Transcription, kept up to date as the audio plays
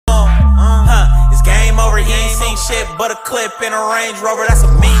shit but a clip in a Range Rover. That's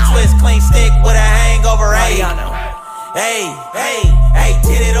a mean twist, clean stick with a hangover. Hey, hey,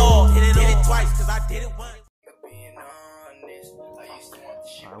 did it all. Did it twice, cause I did it once.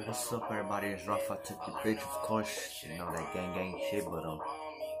 Alright, what's up everybody, it's Rafa. I took the bitch, of course, you know that gang shit, but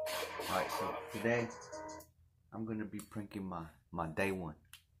alright, so today I'm gonna be pranking my day one.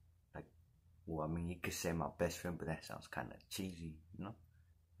 Like, well, I mean, you could say my best friend, but that sounds kinda cheesy, you know?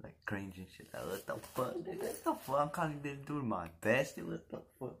 Like cringe and shit, like what the fuck, nigga, what the fuck, I'm calling this dude my bestie, what the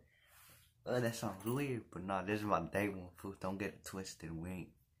fuck? That sounds weird, but nah, this is my day one, fool. Don't get it twisted,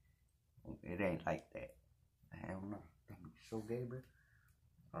 it ain't like that. Hell no, don't be so gay, bro.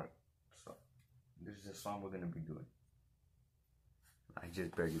 Alright, so this is the song we're gonna be doing. I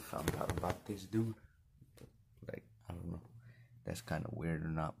just barely found out about this dude. Like, I don't know. That's kind of weird or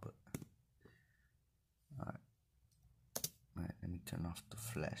not, but alright. Alright, let me turn off the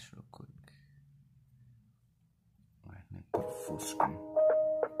flash real quick. Alright, let me put it full screen.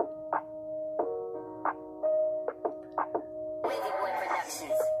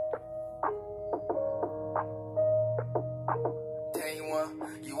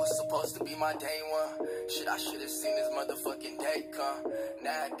 You was supposed to be my day one. Shit, I should've seen this motherfucking day come.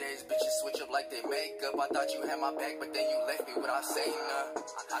 Nowadays, bitches switch up like they make up. I thought you had my back, but then you left me without saying none.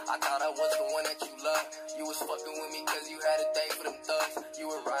 I thought I was the one that you loved. You was fucking with me cause you had a thing for them thugs. You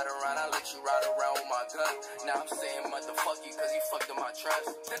would ride around, I let you ride around with my gun. Now I'm saying motherfuck you cause you fucked up my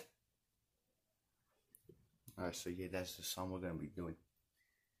trust. Alright, so yeah, that's the song we're gonna be doing.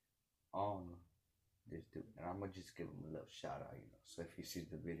 This dude, and I'm gonna just give him a little shout out, you know. So if he sees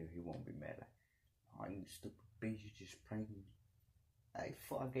the video, he won't be mad. Like, oh, you stupid bitch, you just pranked me. Hey,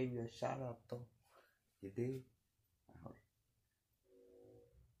 fuck, I gave you a shout out though. You did?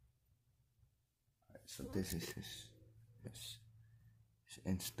 Alright, so this is his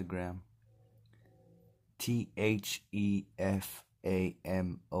Instagram.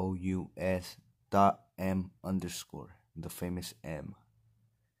 THEFAMOUS.M_, the famous M.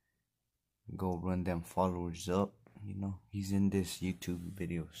 Go run them followers up, you know. He's in this YouTube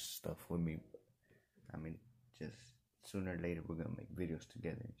video stuff with me. I mean, just sooner or later we're gonna make videos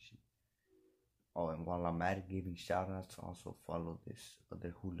together and shit. Oh, and while I'm at it giving shout outs, also follow this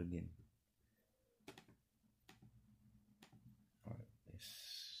other hooligan. Alright,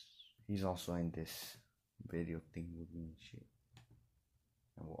 he's also in this video thing with me and shit.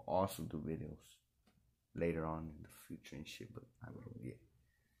 And we'll also do videos later on in the future and shit, but I don't know yet.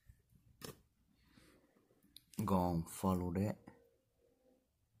 Go on, follow that.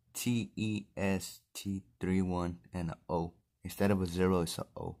 TEST31 and an O. Instead of a 0, it's an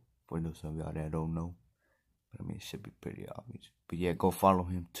O. For those of y'all that don't know. But I mean, it should be pretty obvious. But yeah, go follow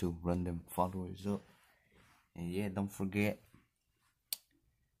him too. Run them followers up. And yeah, don't forget.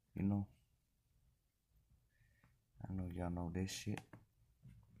 You know. I know y'all know this shit.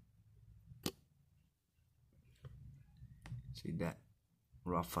 See that?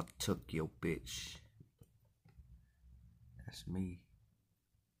 Rafa took your bitch. That's me.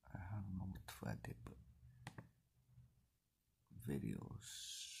 I don't know what the fuck I did, but videos.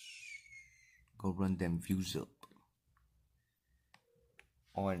 Go run them views up.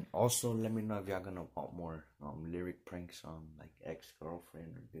 Oh, and also let me know if y'all gonna want more lyric pranks on like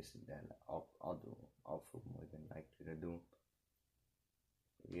ex-girlfriend or this and that. I'll feel more than likely to do.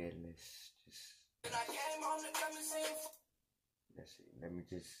 Yeah, let's see. Let me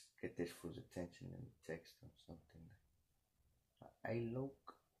just get this fool's attention and text him something. Hey,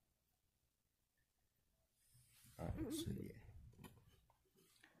 look. Alright, so yeah.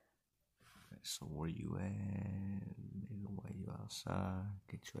 So where you at? Nigga, why you outside?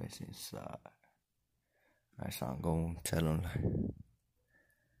 Get your ass inside. Alright, so I'm gonna tell him like,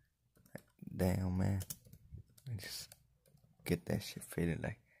 damn man. I just get that shit feeling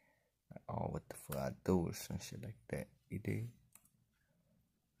like, oh, what the fuck I do or some shit like that. You did?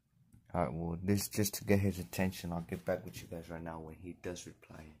 Alright, well, this just to get his attention. I'll get back with you guys right now when he does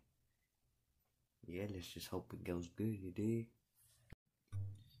reply. Yeah, let's just hope it goes good, you dig?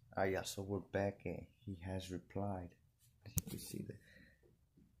 Alright, yeah, so we're back and he has replied. As you can see that.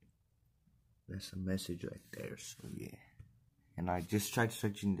 That's a message right there, so yeah. And I just tried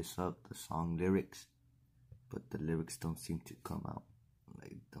searching this up, the song lyrics. But the lyrics don't seem to come out.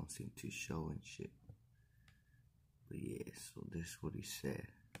 Like, don't seem to show and shit. But yeah, so this is what he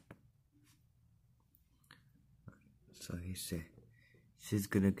said. So he said, shit's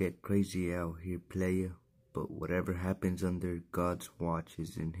gonna get crazy out here, player. But whatever happens under God's watch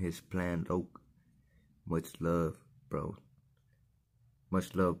is in his plan, look. Much love, bro.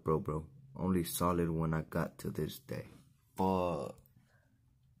 Much love, bro. Only solid one I got to this day. Fuck.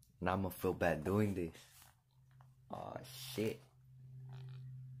 Now I'ma feel bad doing this. Oh shit.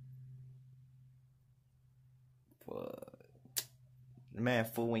 Man,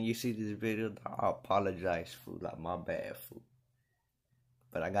 fool, when you see this video, I apologize, fool. Like, my bad, fool.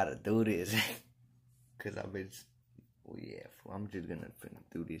 But I gotta do this. Cause I've been, well, yeah, fool. I'm just gonna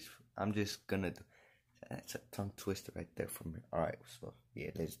do this. I'm just gonna do, that's a tongue twister right there for me. Alright, so, yeah,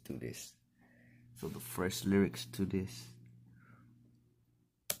 let's do this. So, the first lyrics to this.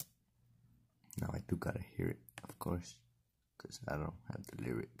 Now, I do gotta hear it, of course. Cause I don't have the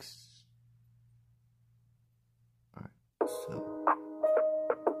lyrics. Alright, so.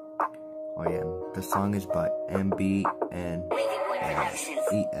 Oh yeah, the song is by MB and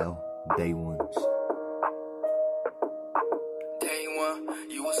EL, Day Ones. Day one,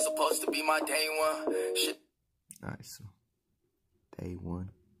 you was supposed to be my day one. Shit. Alright, so Day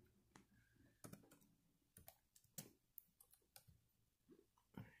One.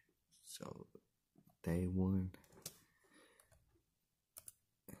 So Day One.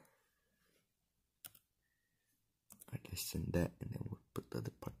 I listen that and then we'll put the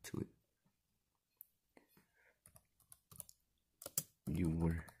other part to it. You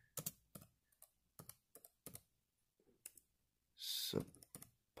were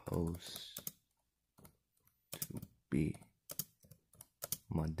supposed to be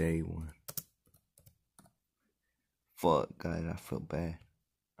my day one. Fuck, guys, I feel bad.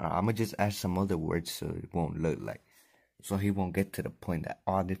 I'm gonna just add some other words so it won't look like, so he won't get to the point that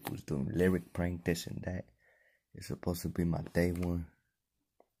all this was doing lyric prank, this and that. It's supposed to be my day one.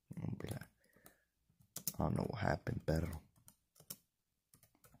 I'm gonna be like, I don't know what happened, better.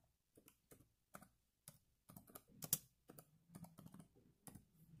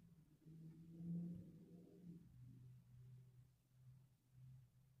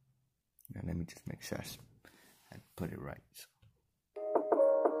 Now let me just make sure I put it right. So.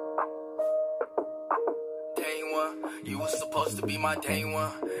 Day one, you was supposed to be my day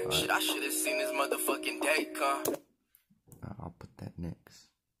one. Right. Shit, I should have seen this motherfucking day come. I'll put that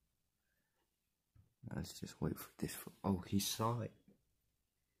next. Now let's just wait for this. Oh, he saw it.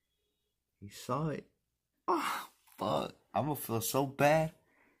 He saw it. Oh, fuck. I'm gonna feel so bad.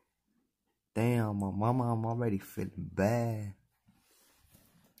 Damn, my mama, I'm already feeling bad.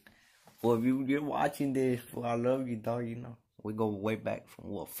 Well, if you're watching this, well, I love you, dog, you know. We go way back from,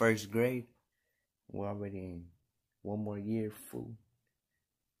 what, first grade? We're already in one more year, fool.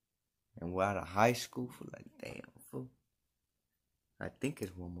 And we're out of high school, for like, damn, fool. I think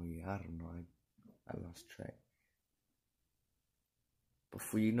it's one more year. I don't know. I lost track. But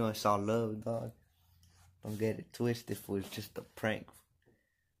fool, you know it's all love, dog. Don't get it twisted, fool. It's just a prank.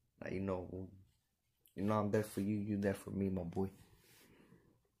 Like, you know I'm there for you. You there for me, my boy.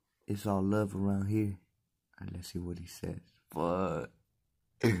 It's all love around here. All right, let's see what he says. Fuck.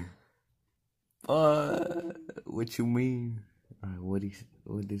 What you mean? Alright,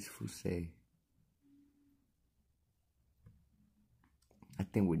 what this fool say? I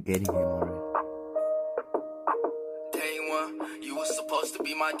think we're getting him already. Day one, you was supposed to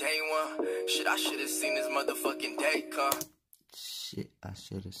be my day one. Shit, I should have seen this motherfucking day come. Shit, I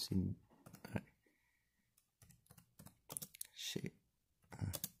should have seen. Right. Shit.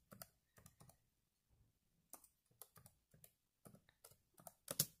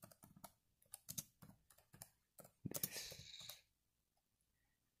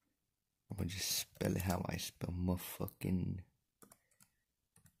 I'm gonna just spell it how I spell motherfucking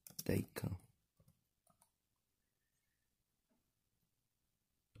day come.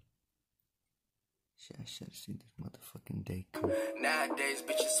 Shit, I should have seen this motherfucking day come. Nowadays,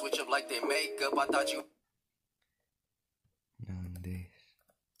 bitches switch up like they make up. I thought you. Nowadays.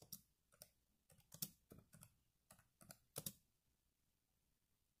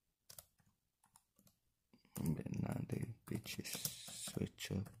 Nowadays, bitches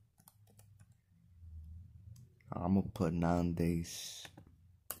switch up. I'm gonna put nowadays.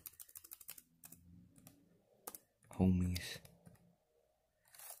 Homies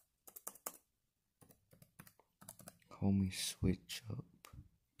switch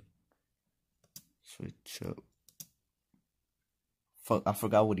up. Fuck, I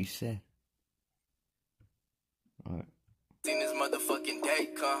forgot what he said. Alright. Seen this motherfucking day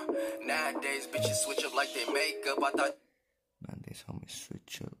come. Nowadays, bitches switch up like they make up. I thought. Nowadays, homies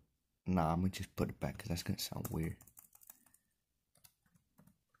switch up. Nah, I'm gonna just put it back because that's gonna sound weird.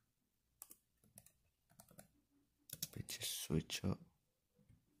 Bitches switch up.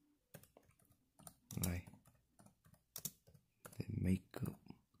 Like they make up.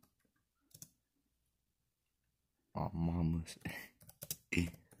 Our mamas. Let's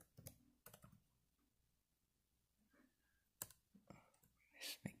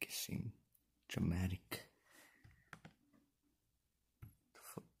make it seem dramatic.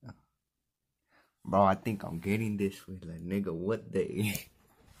 Bro, I think I'm getting this with like, nigga, what day?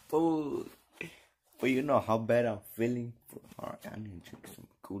 Fool. But you know how bad I'm feeling? Alright, I need to drink some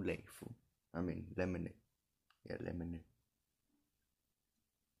Kool-Aid, fool. I mean, lemonade. Yeah, lemonade.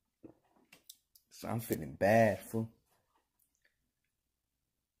 So I'm feeling bad, fool.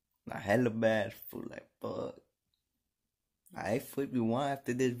 Like, hella bad, fool. Like, fuck. Alright, fool, if you want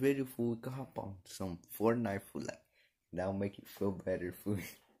after this video, fool, we can hop on some Fortnite, fool. Like, that'll make you feel better, fool.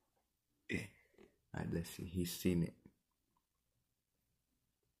 Alright, let's see. He's seen it.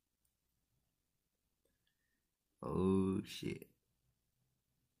 Oh, shit.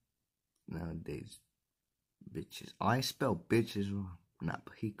 Nowadays, bitches. I spell bitches wrong. Not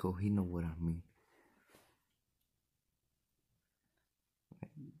Pico, he know what I mean.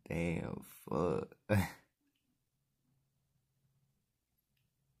 Damn, fuck.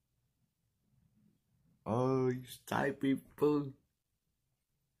 Oh, you typing, fool.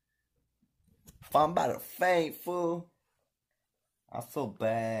 I'm about to faint, fool. I feel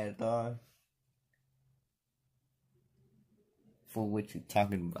bad, dog. For what you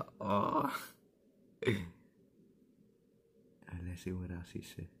talking about? Oh. Let's see what else he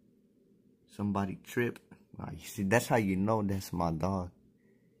said. Somebody tripped. Oh, you see, that's how you know that's my dog.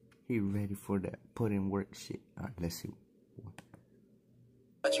 He ready for that put in work shit. Alright, let's see.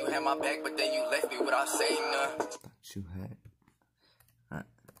 Thought you had my back, but then you left me without saying nothing. Thought you had.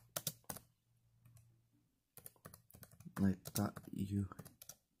 I thought you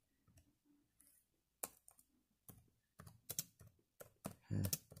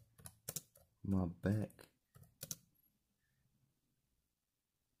had my back.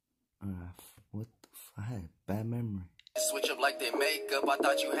 What the fuck? I had bad memory. Switch up like they make up. I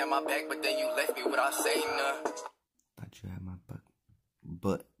thought you had my back, but then you left me without saying nothing. Thought you had my back,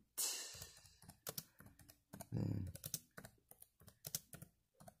 but then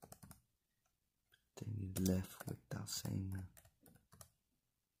you left without saying nothing.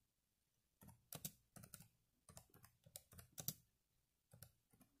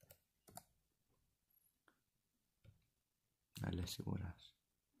 Alright, let's see what else.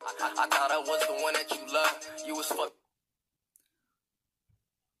 I thought I was the one that you loved. You was fuck.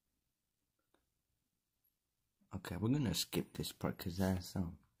 Okay, we're gonna skip this part because that's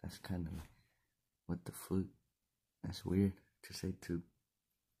kind of like, what the fuck? That's weird to say to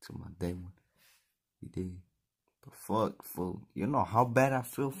my day one. You did. But fuck, fool. You know how bad I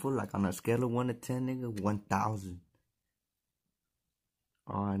feel, fool? Like on a scale of 1 to 10, nigga, 1,000.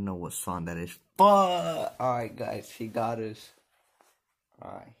 Oh, I know what song that is. Fuck! Alright, guys, he got us.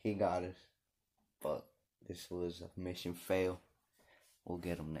 Alright, he got us. Fuck. This was a mission fail. We'll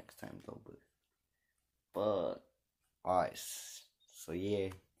get him next time, though, but fuck. Alright, so yeah,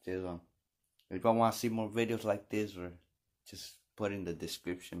 just if y'all want to see more videos like this, or just put in the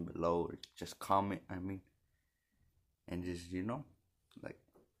description below, or just comment, and just, you know, like,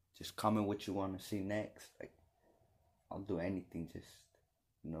 just comment what you want to see next. Like, I'll do anything, just,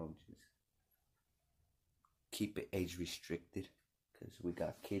 you know, just keep it age restricted, because we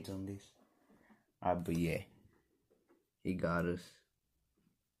got kids on this. Alright, but yeah, he got us.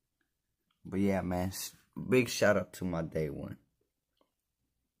 But yeah, man, big shout out to my day one.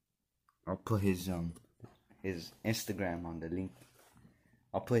 I'll put his Instagram on the link.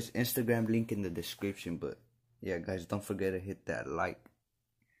 I'll put his Instagram link in the description. But yeah, guys, don't forget to hit that like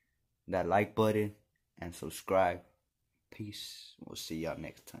button and subscribe. Peace. We'll see y'all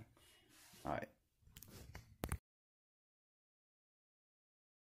next time. All right.